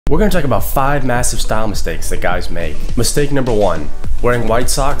We're going to talk about 5 massive style mistakes that guys make. Mistake number 1, wearing white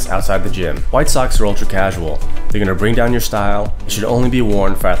socks outside the gym. White socks are ultra casual. They're going to bring down your style and should only be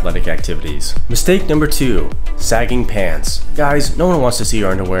worn for athletic activities. Mistake number 2, sagging pants. Guys, no one wants to see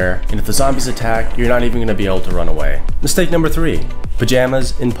your underwear, and if the zombies attack, you're not even going to be able to run away. Mistake number 3,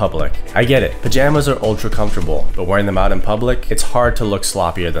 pajamas in public. I get it, pajamas are ultra comfortable, but wearing them out in public, it's hard to look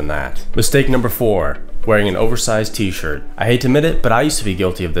sloppier than that. Mistake number 4, wearing an oversized t-shirt. I hate to admit it, but I used to be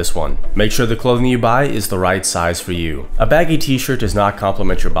guilty of this one. Make sure the clothing you buy is the right size for you. A baggy t-shirt does not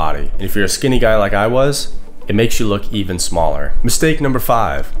complement your body, and if you're a skinny guy like I was, it makes you look even smaller. Mistake number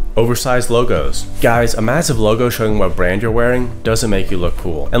 5, oversized logos. Guys, a massive logo showing what brand you're wearing doesn't make you look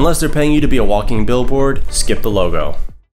cool. Unless they're paying you to be a walking billboard, skip the logo.